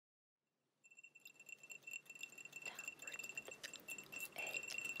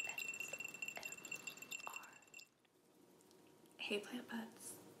Hey plant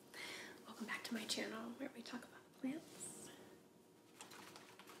buds, welcome back to my channel where we talk about plants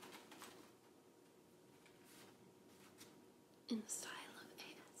in the style of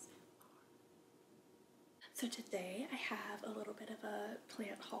ASMR. So today I have a little bit of a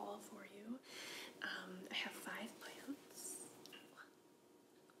plant haul for you. I have 5 plants. 1,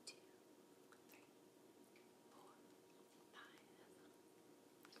 2,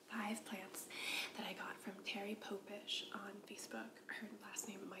 3, 4, 5 plants that I got from Terry Popish on Facebook. Her last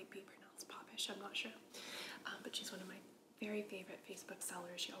name might be pronounced Popish, I'm not sure. But she's one of my very favorite Facebook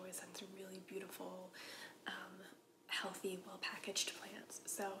sellers. She always sends really beautiful, healthy, well-packaged plants.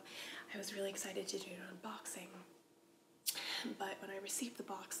 So I was really excited to do an unboxing. But when I received the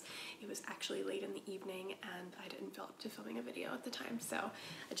box, it was actually late in the evening and I didn't feel up to filming a video at the time. So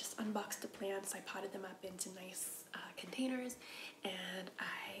I just unboxed the plants, I potted them up into nice containers, and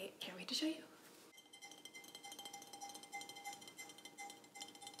I can't wait to show you.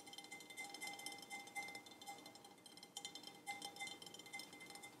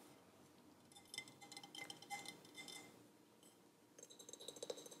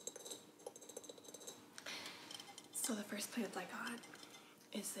 So the first plant I got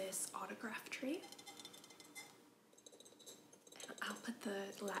is this autograph tree. And I'll put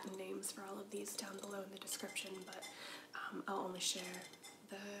the Latin names for all of these down below in the description, but I'll only share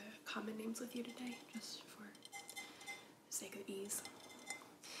the common names with you today, just for the sake of ease.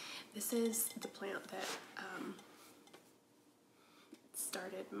 This is the plant that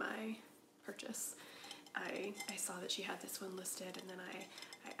started my purchase. I saw that she had this one listed, and then I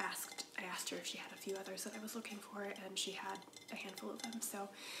asked her if she had a few others that I was looking for, and she had a handful of them. So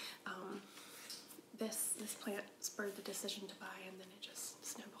this plant spurred the decision to buy, and then it just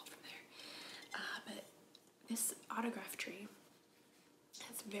snowballed from there. But this autograph tree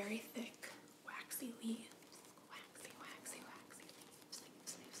has very thick, waxy leaves. Waxy leaves.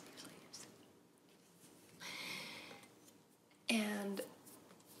 And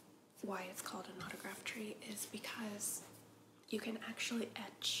why it's called an autograph tree is because you can actually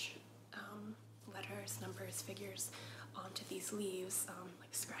etch letters, numbers, figures onto these leaves,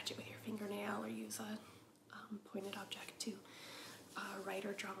 like scratch it with your fingernail or use a pointed object to write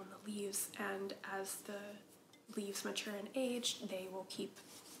or draw on the leaves. And as the leaves mature and age, they will keep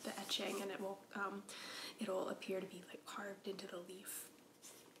the etching, and it'll appear to be like carved into the leaf,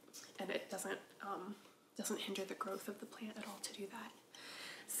 and it doesn't hinder the growth of the plant at all to do that.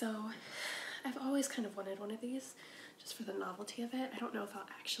 So I've always kind of wanted one of these, just for the novelty of it. I don't know if I'll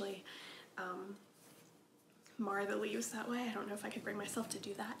actually mar the leaves that way. I don't know if I could bring myself to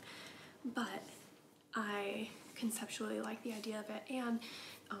do that, but I conceptually like the idea of it, and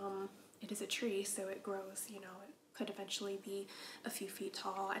it is a tree, so it grows, you know, it could eventually be a few feet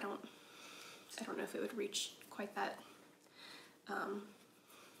tall. I don't know if it would reach quite that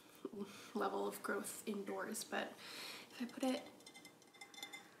level of growth indoors, but if I put it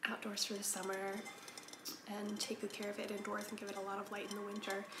outdoors for the summer and take good care of it indoors and give it a lot of light in the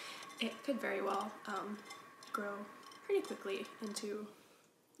winter, it could very well grow pretty quickly into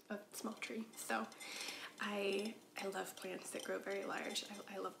a small tree. So I love plants that grow very large.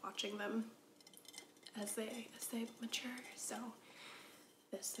 I love watching them as they mature. So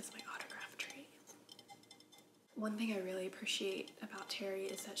this is my autograph tree. One thing I really appreciate about Terry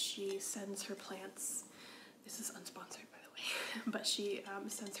is that she sends her plants, this is unsponsored by the way, but she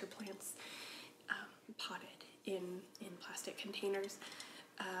sends her plants potted in plastic containers,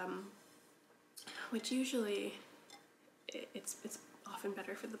 which usually it's often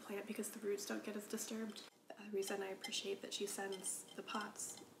better for the plant because the roots don't get as disturbed. The reason I appreciate that she sends the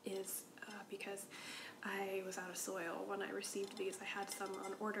pots is because I was out of soil when I received these. I had some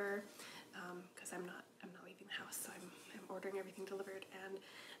on order because I'm not leaving the house, so I'm ordering everything delivered, and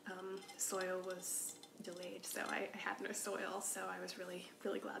soil was delayed, so I had no soil. So I was really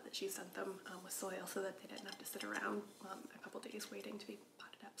glad that she sent them with soil, so that they didn't have to sit around a couple days waiting to be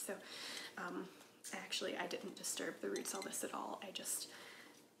potted up. So I didn't disturb the roots on this at all. I just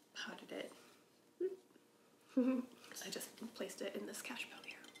potted it. I just placed it in this cash pot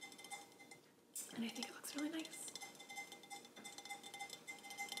here, and I think it looks really nice.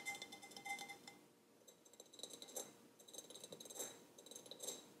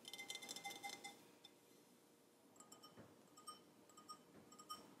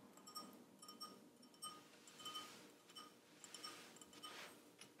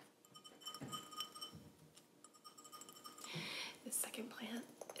 This second plant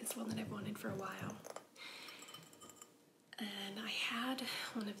is one that I've wanted for a while. And I had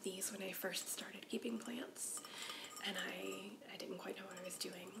one of these when I first started keeping plants, and I didn't quite know what I was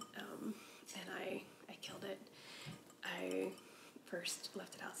doing, and I killed it. I first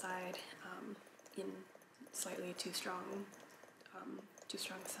left it outside in slightly too strong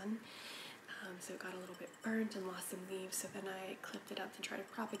sun. So it got a little bit burnt and lost some leaves, so then I clipped it up to try to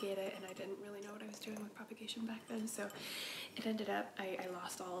propagate it, and I didn't really know what I was doing with propagation back then, so it ended up, I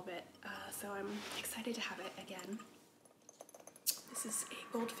lost all of it, so I'm excited to have it again. This is a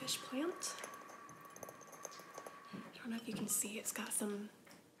goldfish plant. I don't know if you can see, it's got some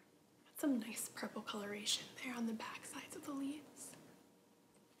nice purple coloration there on the back sides of the leaves.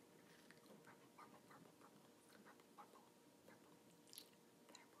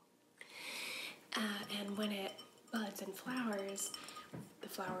 And when it buds and flowers, the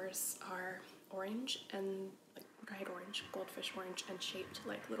flowers are orange and like dried orange, goldfish orange, and shaped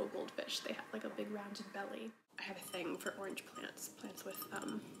like little goldfish. They have like a big rounded belly. I have a thing for orange plants with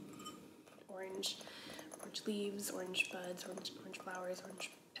orange leaves, orange buds, orange flowers,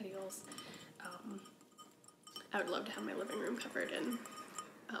 orange petioles. I would love to have my living room covered in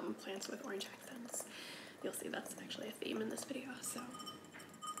plants with orange accents. You'll see that's actually a theme in this video, so.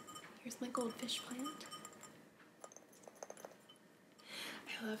 Here's my goldfish plant.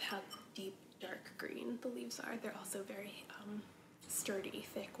 I love how deep, dark green the leaves are. They're also very sturdy,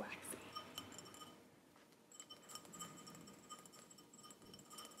 thick, waxy.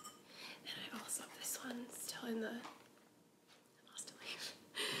 And I also have this one still in the, I lost a leaf,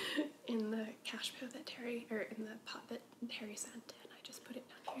 in the cash pot that Terry, or in the pot that Terry sent, and I just put it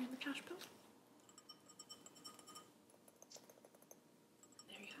down here in the cash pot.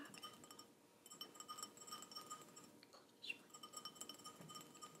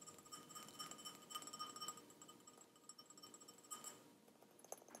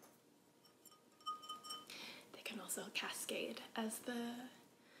 Also cascade as the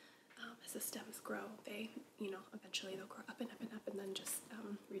stems grow. They, eventually they'll grow up and up and up, and then just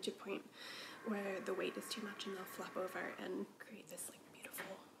reach a point where the weight is too much, and they'll flop over and create this like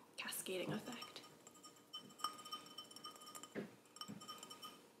beautiful cascading effect.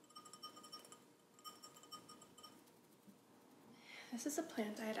 This is a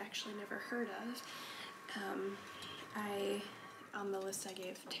plant I had actually never heard of. On the list I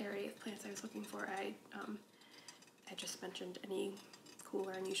gave Terry of plants I was looking for, I just mentioned any cool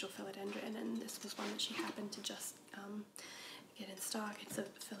or unusual philodendron, and this was one that she happened to just get in stock. It's a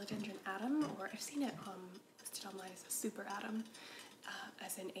Philodendron atom, or I've seen it listed online as a super atom,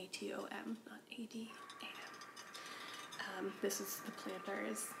 as in ATOM, not ADAM. This is the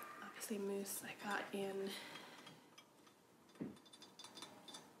planters, obviously moose I got in.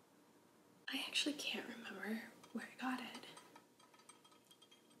 I actually can't remember where I got it.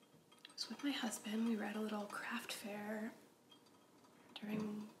 With my husband, we were at a little craft fair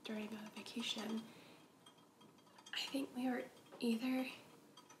during a vacation. I think we were either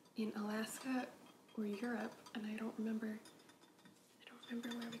in Alaska or Europe, and I don't remember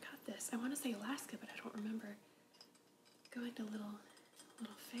where we got this. I want to say Alaska, but I don't remember going to a little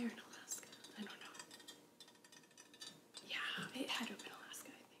fair in Alaska. I don't know. Yeah, it had to have been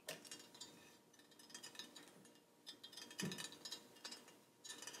Alaska, I think.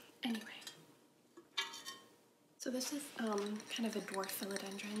 Anyway. So this is kind of a dwarf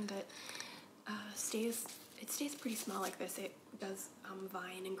philodendron that stays pretty small like this. It does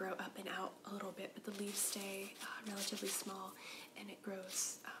vine and grow up and out a little bit, but the leaves stay relatively small, and it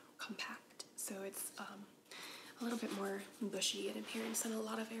grows compact. So it's a little bit more bushy in appearance than a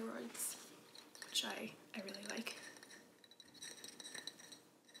lot of aroids, which I really like.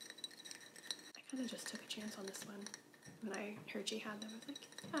 I kind of just took a chance on this one. When I heard she had them, I was like,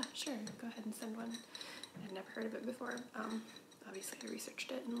 yeah, sure, go ahead and send one. I'd never heard of it before. Obviously I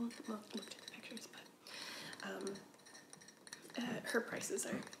researched it and looked at the pictures, but her prices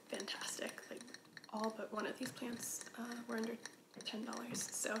are fantastic. Like, all but one of these plants were under $10,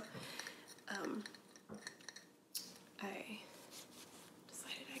 so I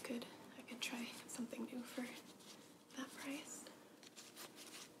decided I could try something new for that price.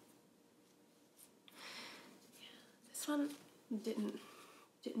 Yeah, this one didn't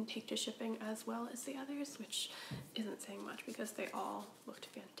take to shipping as well as the others, which isn't saying much because they all looked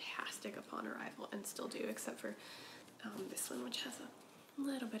fantastic upon arrival and still do, except for this one, which has a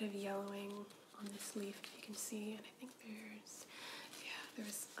little bit of yellowing on this leaf, if you can see, and I think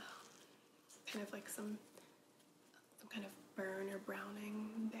there's kind of like some kind of burn or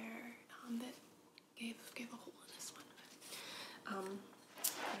browning there that gave a hole in this one. I don't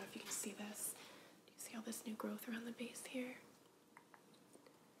know if you can see this. Do you see all this new growth around the base here?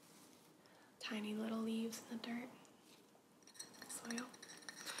 Tiny little leaves in the dirt, soil.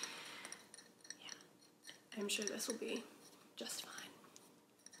 Yeah, I'm sure this will be just fine.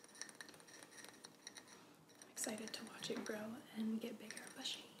 I'm excited to watch it grow and get bigger,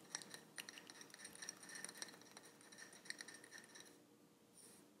 bushy.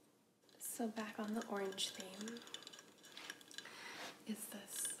 So back on the orange theme is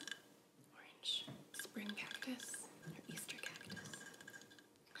this orange spring cactus or Easter cactus.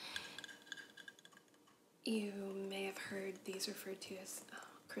 You may have heard these referred to as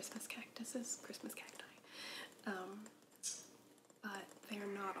Christmas cactuses, Christmas cacti. But they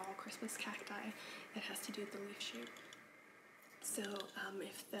are not all Christmas cacti. It has to do with the leaf shape. So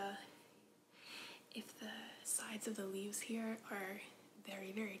if the sides of the leaves here are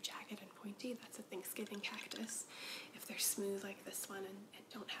very, very jagged and pointy, that's a Thanksgiving cactus. If they're smooth like this one and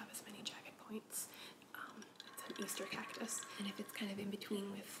don't have as many jagged points, it's an Easter cactus. And if it's kind of in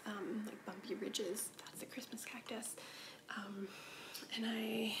between with like bumpy ridges, that's a Christmas cactus. And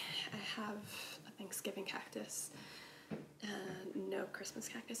I have a Thanksgiving cactus, no Christmas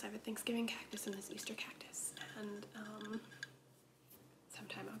cactus. I have a Thanksgiving cactus and this Easter cactus. And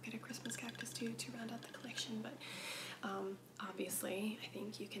sometime I'll get a Christmas cactus too to round out the collection. But obviously, I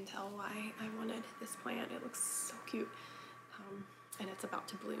think you can tell why I wanted this plant. It looks so cute, and it's about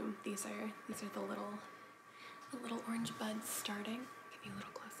to bloom. These are the little orange buds starting. Give you a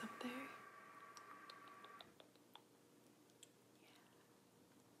little close up there.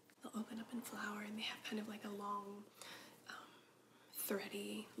 They'll open up and flower, and they have kind of like a long,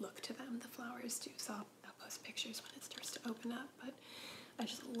 thready look to them. The flowers do. So I'll post pictures when it starts to open up. But I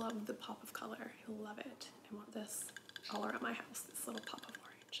just love the pop of color. I love it. I want this all around my house, this little pop of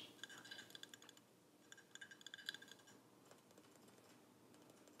orange.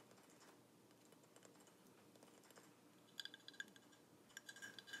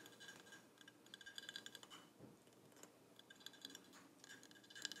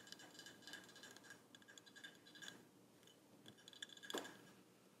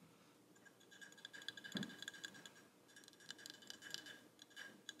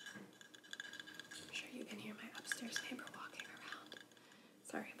 I'm sure you can hear my upstairs neighbor walking around.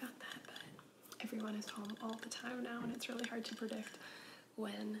 Sorry about that, but everyone is home all the time now, and it's really hard to predict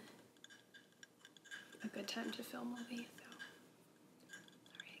when a good time to film will be, so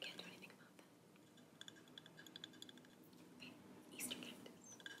sorry I can't do anything about that. Okay, Easter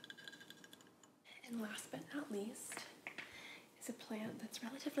cactus. And last but not least is a plant that's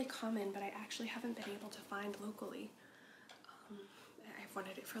relatively common, but I actually haven't been able to find locally. I've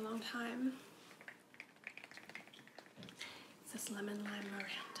wanted it for a long time. It's this lemon lime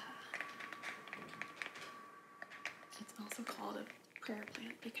Maranta. It's also called a prayer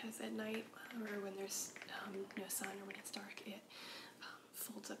plant because at night, or when there's no sun or when it's dark, it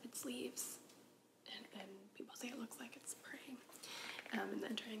folds up its leaves, and people say it looks like it's praying. And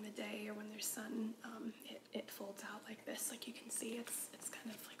then during the day or when there's sun, it folds out like this. Like you can see, it's kind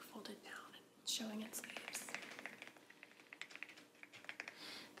of like folded down and showing its leaves.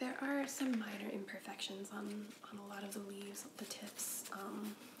 There are some minor imperfections on a lot of the leaves, the tips.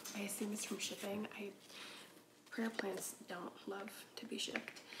 I assume it's from shipping. Prayer plants don't love to be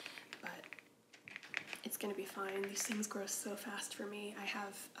shipped, but it's going to be fine. These things grow so fast for me. I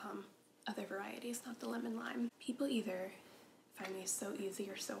have other varieties, not the lemon lime. People either find these so easy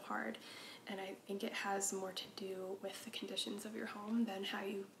or so hard, and I think it has more to do with the conditions of your home than how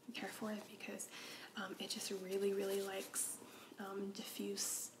you care for it, because it just really, really likes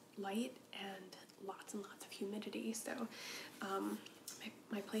diffuse light and lots of humidity. So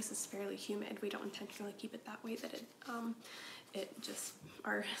my place is fairly humid. We don't intentionally keep it that way, that it just,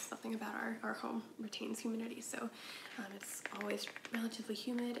 something about our home retains humidity. So it's always relatively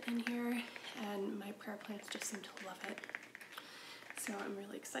humid in here, and my prayer plants just seem to love it. So I'm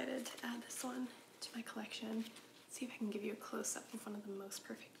really excited to add this one to my collection. See if I can give you a close-up of one of the most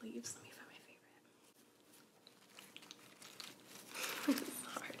perfect leaves. Let me find my favorite. It's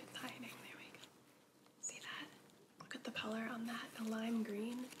hard, it's hiding. There we go. See that? Look at the color on that, the lime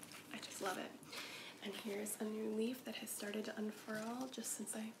green. I just love it. And here's a new leaf that has started to unfurl just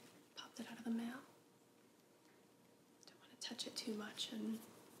since I popped it out of the mail. Don't want to touch it too much and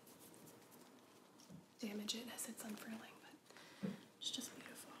damage it as it's unfurling, but it's just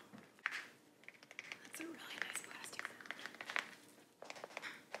beautiful. That's a really nice plastic sound.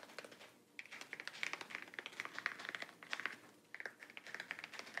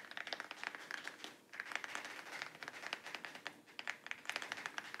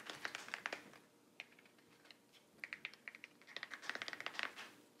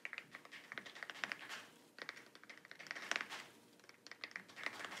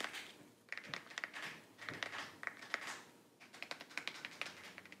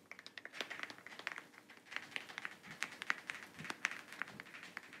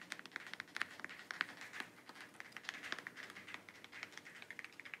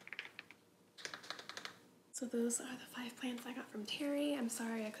 So those are the 5 plants I got from Terry. I'm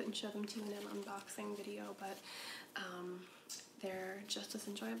sorry I couldn't show them to you in an unboxing video, but they're just as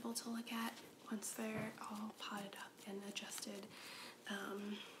enjoyable to look at once they're all potted up and adjusted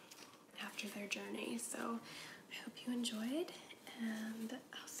after their journey. So I hope you enjoyed, and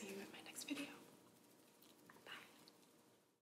I'll see you in my next video.